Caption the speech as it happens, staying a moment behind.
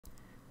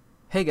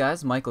Hey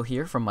guys, Michael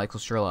here from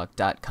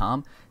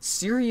michaelsherlock.com.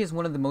 Siri is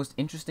one of the most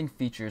interesting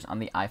features on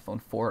the iPhone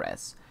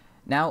 4S.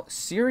 Now,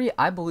 Siri,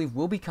 I believe,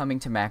 will be coming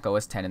to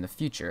macOS 10 in the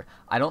future.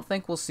 I don't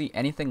think we'll see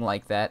anything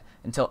like that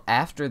until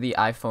after the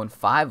iPhone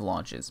 5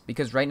 launches,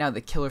 because right now the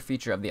killer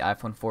feature of the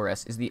iPhone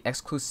 4S is the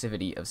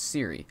exclusivity of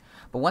Siri.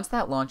 But once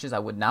that launches, I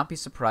would not be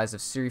surprised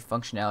if Siri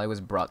functionality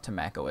was brought to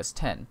macOS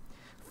 10.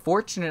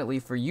 Fortunately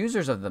for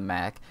users of the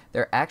Mac,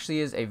 there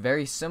actually is a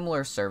very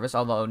similar service,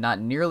 although not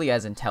nearly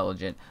as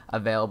intelligent,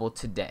 available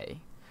today.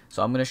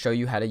 So I'm going to show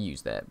you how to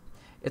use that.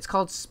 It's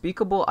called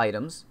Speakable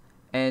Items,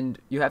 and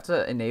you have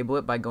to enable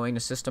it by going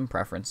to System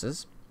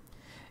Preferences.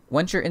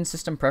 Once you're in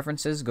System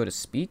Preferences, go to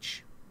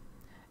Speech,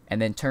 and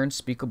then turn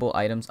Speakable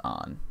Items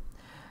on.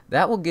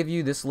 That will give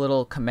you this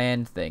little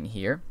command thing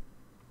here.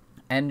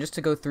 And just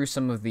to go through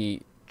some of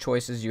the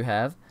choices you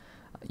have,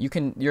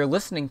 your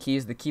listening key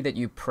is the key that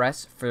you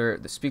press for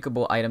the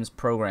Speakable Items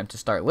program to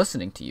start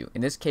listening to you. In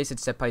this case,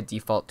 it's set by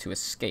default to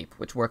Escape,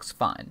 which works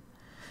fine.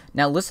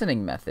 Now,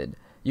 listening method,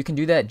 you can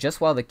do that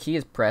just while the key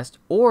is pressed,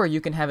 or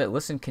you can have it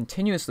listen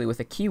continuously with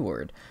a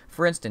keyword.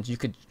 For instance,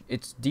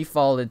 it's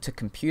defaulted to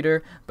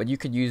Computer, but you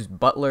could use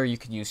Butler, you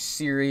could use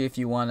Siri if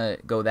you want to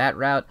go that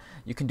route.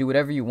 You can do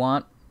whatever you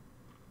want,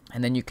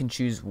 and then you can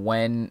choose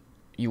when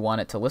you want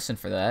it to listen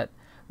for that.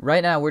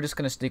 Right now, we're just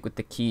going to stick with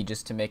the key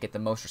just to make it the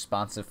most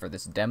responsive for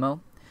this demo.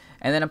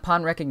 And then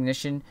upon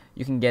recognition,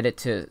 you can get it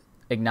to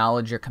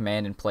acknowledge your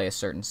command and play a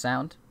certain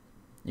sound.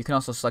 You can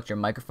also select your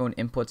microphone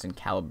inputs and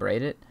calibrate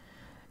it.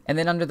 And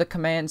then under the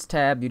Commands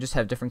tab, you just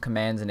have different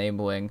commands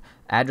enabling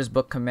address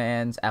book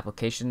commands,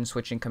 application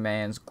switching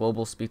commands,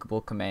 global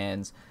speakable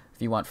commands. If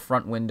you want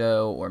front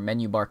window or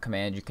menu bar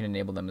commands, you can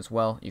enable them as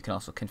well. You can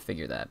also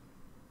configure that.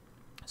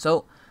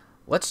 So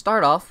let's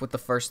start off with the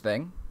first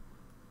thing.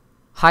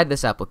 Hide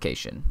this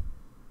application.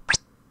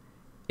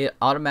 It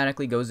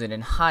automatically goes in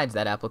and hides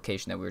that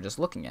application that we were just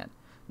looking at.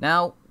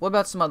 Now, what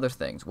about some other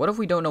things? What if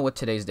we don't know what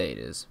today's date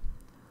is?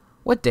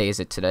 What day is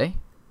it today?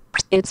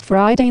 It's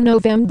Friday,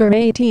 November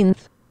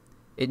 18th.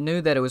 It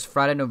knew that it was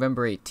Friday,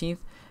 November 18th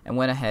and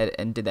went ahead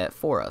and did that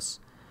for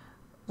us.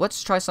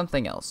 Let's try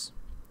something else.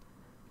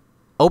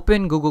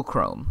 Open Google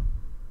Chrome.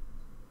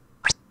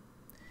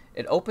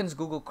 It opens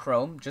Google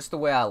Chrome just the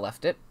way I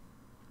left it.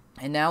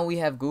 And now we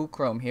have Google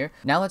Chrome here.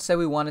 Now let's say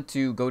we wanted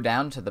to go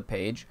down to the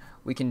page.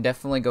 We can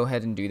definitely go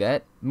ahead and do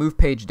that. Move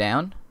page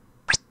down.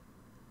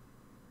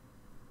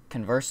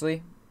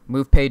 Conversely,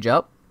 move page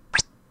up.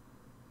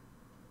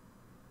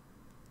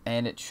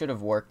 And it should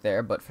have worked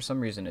there, but for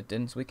some reason it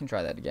didn't, so we can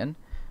try that again.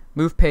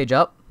 Move page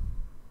up.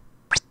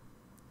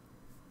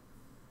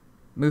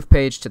 Move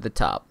page to the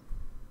top.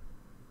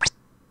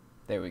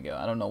 There we go.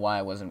 I don't know why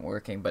it wasn't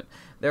working, but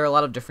there are a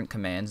lot of different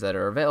commands that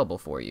are available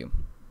for you.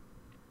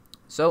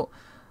 So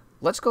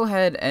let's go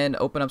ahead and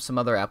open up some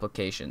other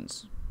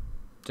applications.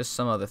 Just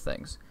some other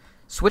things.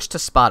 Switch to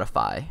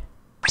Spotify.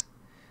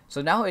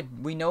 So now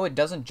we know it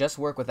doesn't just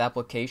work with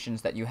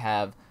applications that you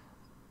have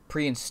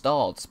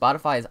pre-installed.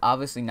 Spotify is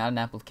obviously not an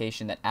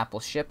application that Apple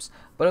ships,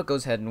 but it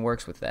goes ahead and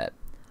works with that.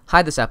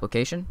 Hide this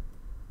application.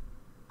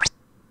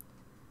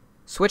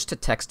 Switch to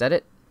Text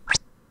Edit.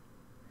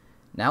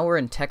 Now we're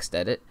in Text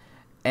Edit,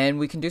 and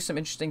we can do some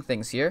interesting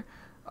things here.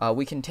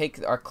 We can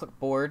take our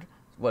clipboard,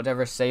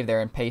 whatever saved there,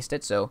 and paste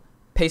it. So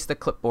paste the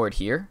clipboard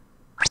here.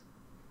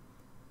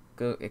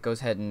 It goes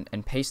ahead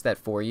and paste that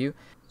for you.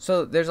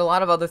 So there's a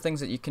lot of other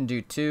things that you can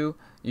do too.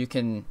 You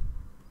can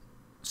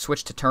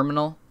switch to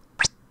Terminal.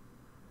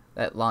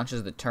 That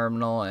launches the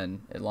terminal,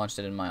 and it launched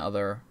it in my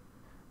other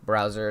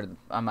browser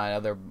on my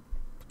other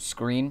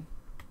screen.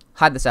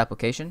 Hide this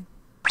application.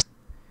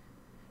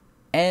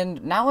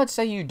 And now let's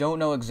say you don't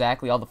know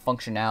exactly all the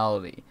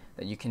functionality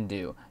that you can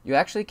do. You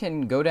actually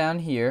can go down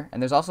here,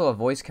 and there's also a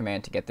voice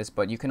command to get this,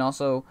 but you can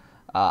also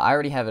I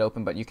already have it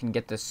open, but you can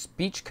get the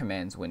speech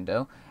commands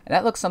window, and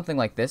that looks something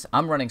like this.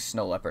 I'm running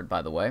Snow Leopard,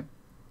 by the way,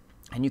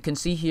 and you can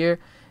see here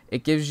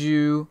it gives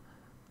you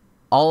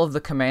all of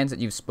the commands that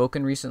you've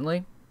spoken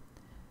recently,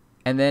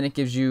 and then it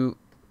gives you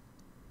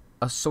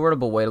a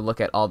sortable way to look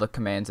at all the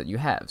commands that you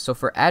have. So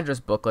for address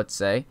book, let's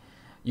say,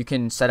 you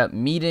can set up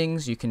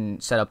meetings, you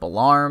can set up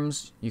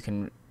alarms, you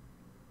can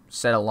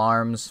set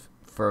alarms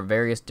for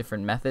various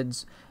different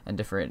methods and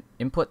different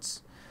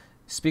inputs.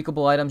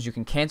 Speakable items, you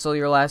can cancel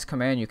your last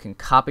command, you can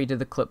copy to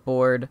the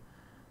clipboard,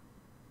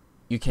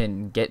 you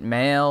can get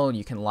mail,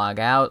 you can log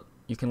out,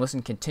 you can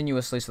listen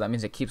continuously, so that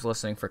means it keeps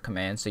listening for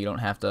commands, so you don't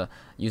have to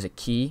use a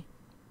key.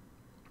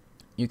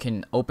 You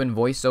can open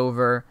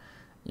VoiceOver,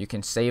 you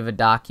can save a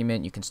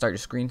document, you can start your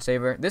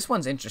screensaver. This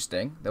one's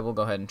interesting that we'll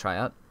go ahead and try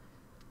out.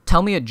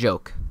 Tell me a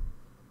joke.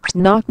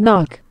 Knock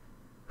knock.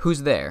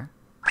 Who's there?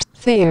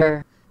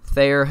 Thayer.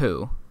 Thayer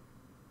who?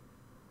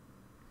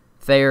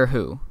 Thayer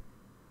who?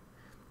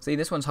 See,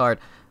 this one's hard.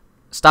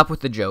 Stop with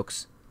the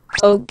jokes.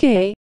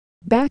 Okay.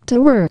 Back to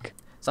work.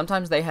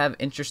 Sometimes they have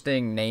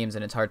interesting names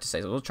and it's hard to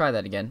say, so we'll try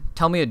that again.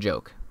 Tell me a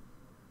joke.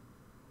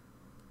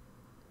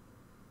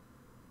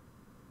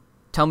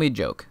 Tell me a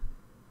joke.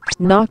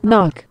 Knock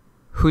knock.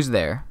 Who's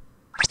there?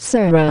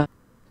 Sarah.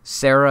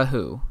 Sarah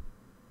who?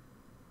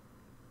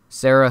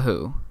 Sarah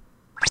who?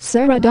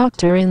 Sarah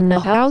doctor in the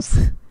house?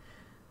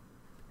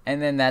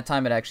 And then that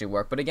time it actually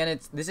worked. But again,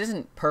 this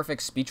isn't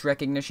perfect speech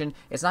recognition.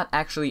 It's not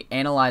actually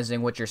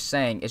analyzing what you're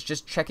saying. It's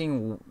just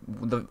checking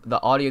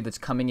the audio that's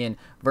coming in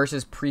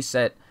versus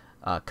preset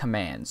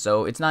commands.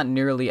 So it's not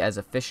nearly as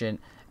efficient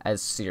as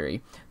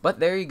Siri. But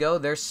there you go.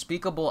 There's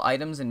speakable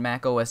items in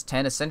Mac OS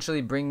X,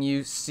 essentially bring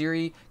you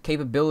Siri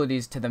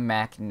capabilities to the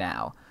Mac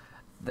now.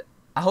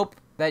 I hope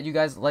that you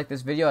guys like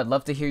this video. I'd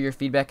love to hear your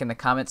feedback in the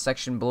comments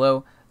section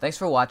below. Thanks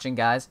for watching,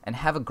 guys, and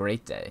have a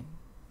great day.